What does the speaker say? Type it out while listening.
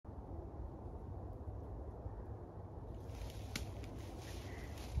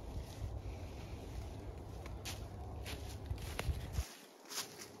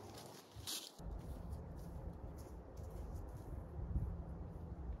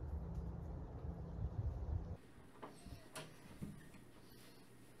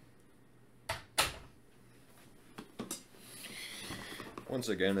Once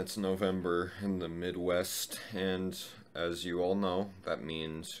again, it's November in the Midwest, and as you all know, that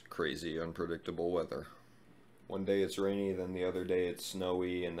means crazy, unpredictable weather. One day it's rainy, then the other day it's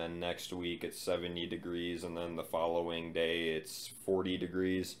snowy, and then next week it's 70 degrees, and then the following day it's 40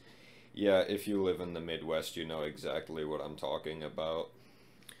 degrees. Yeah, if you live in the Midwest, you know exactly what I'm talking about.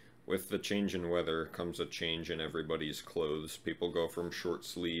 With the change in weather comes a change in everybody's clothes. People go from short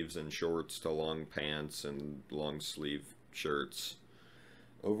sleeves and shorts to long pants and long sleeve shirts.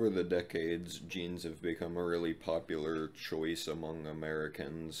 Over the decades, jeans have become a really popular choice among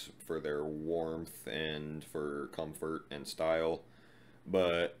Americans for their warmth and for comfort and style.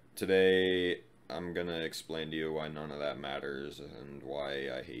 But today, I'm gonna explain to you why none of that matters and why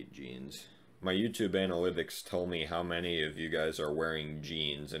I hate jeans. My YouTube analytics tell me how many of you guys are wearing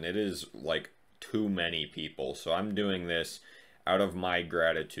jeans, and it is like too many people. So I'm doing this out of my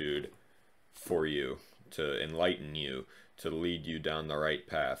gratitude for you, to enlighten you, to lead you down the right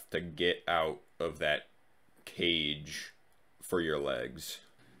path, to get out of that cage for your legs.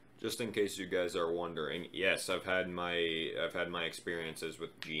 Just in case you guys are wondering, yes, I've had my experiences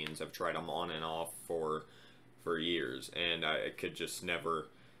with jeans. I've tried them on and off for years, and I could just never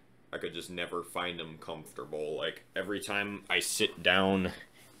find them comfortable. Like every time I sit down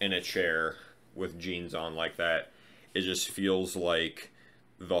in a chair with jeans on like that, it just feels like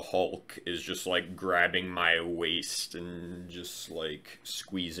the Hulk is just like grabbing my waist and just like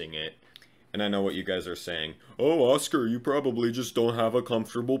squeezing it. And I know what you guys are saying. Oh, Oscar, you probably just don't have a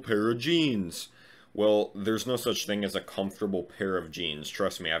comfortable pair of jeans. Well, there's no such thing as a comfortable pair of jeans.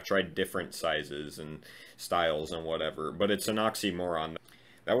 Trust me, I've tried different sizes and styles and whatever, but it's an oxymoron.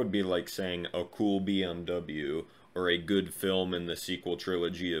 That would be like saying a cool BMW or a good film in the sequel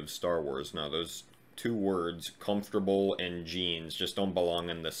trilogy of Star Wars. Now, those two words, comfortable and jeans, just don't belong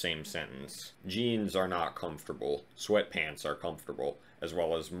in the same sentence. Jeans are not comfortable. Sweatpants are comfortable, as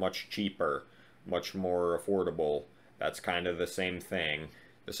well as much cheaper, much more affordable. That's kind of the same thing.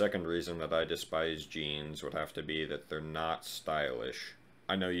 The second reason that I despise jeans would have to be that they're not stylish.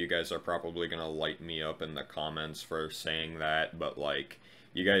 I know you guys are probably gonna light me up in the comments for saying that, but like,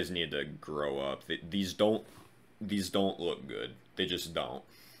 you guys need to grow up. These don't look good. They just don't.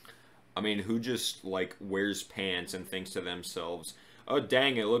 I mean, who just, like, wears pants and thinks to themselves, oh,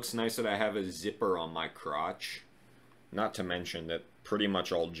 dang, it looks nice that I have a zipper on my crotch? Not to mention that pretty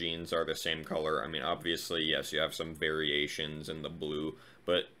much all jeans are the same color. I mean, obviously, yes, you have some variations in the blue,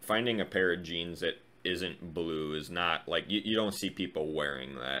 but finding a pair of jeans that isn't blue is not, like, you don't see people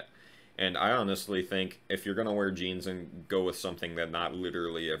wearing that. And I honestly think if you're gonna wear jeans, and go with something that not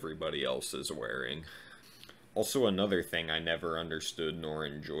literally everybody else is wearing. Also, another thing I never understood nor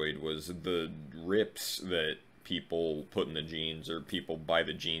enjoyed was the rips that people put in the jeans, or people buy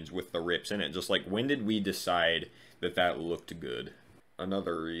the jeans with the rips in it. Just like, when did we decide that that looked good?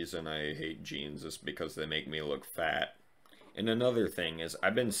 Another reason I hate jeans is because they make me look fat. And another thing is,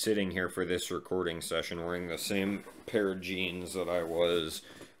 I've been sitting here for this recording session wearing the same pair of jeans that I was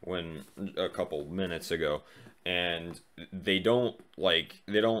a couple minutes ago, and they don't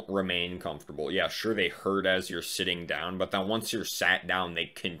remain comfortable. Yeah, sure, they hurt as you're sitting down, but then once you're sat down, they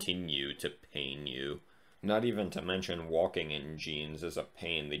continue to pain you. Not even to mention, walking in jeans is a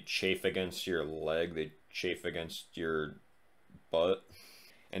pain. They chafe against your leg, they chafe against your butt.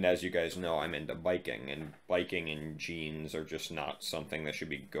 And as you guys know, I'm into biking, and biking and jeans are just not something that should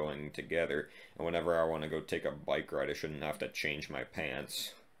be going together. And whenever I want to go take a bike ride, I shouldn't have to change my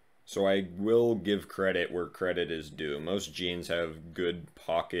pants. So I will give credit where credit is due. Most jeans have good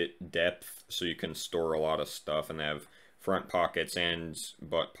pocket depth, so you can store a lot of stuff, and they have front pockets and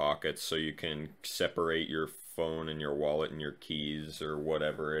butt pockets, so you can separate your phone and your wallet and your keys or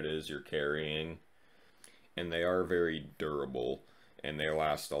whatever it is you're carrying. And they are very durable, and they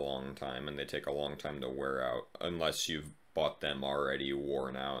last a long time, and they take a long time to wear out, unless you've bought them already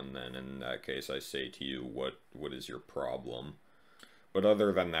worn out, and then in that case I say to you, what is your problem? But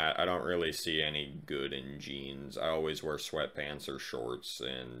other than that, I don't really see any good in jeans. I always wear sweatpants or shorts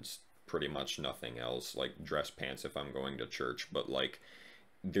and pretty much nothing else, like dress pants if I'm going to church, but like,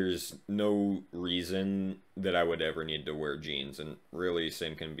 there's no reason that I would ever need to wear jeans, and really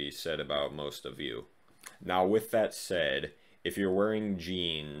same can be said about most of you. Now, with that said, if you're wearing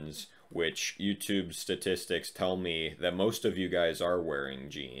jeans, which YouTube statistics tell me that most of you guys are wearing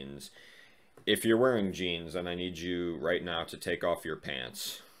jeans, if you're wearing jeans, then I need you right now to take off your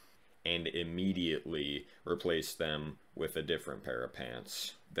pants and immediately replace them with a different pair of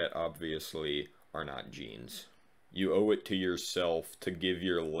pants that obviously are not jeans. You owe it to yourself to give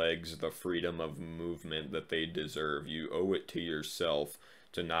your legs the freedom of movement that they deserve. You owe it to yourself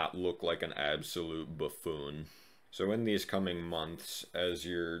to not look like an absolute buffoon. So in these coming months, as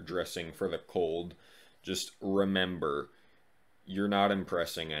you're dressing for the cold, just remember you're not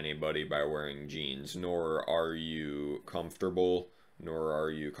impressing anybody by wearing jeans, nor are you comfortable, nor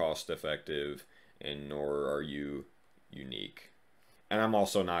are you cost effective, and nor are you unique. And I'm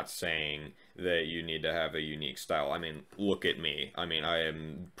also not saying that you need to have a unique style. I mean, look at me. I mean, I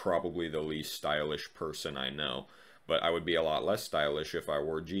am probably the least stylish person I know, but I would be a lot less stylish if I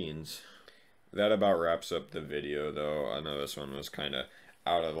wore jeans. That about wraps up the video, though. I know this one was kind of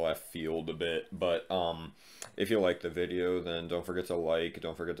out of left field a bit, but if you like the video, then don't forget to like,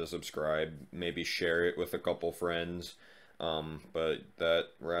 don't forget to subscribe, maybe share it with a couple friends. But that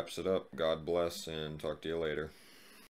wraps it up. God bless, and talk to you later.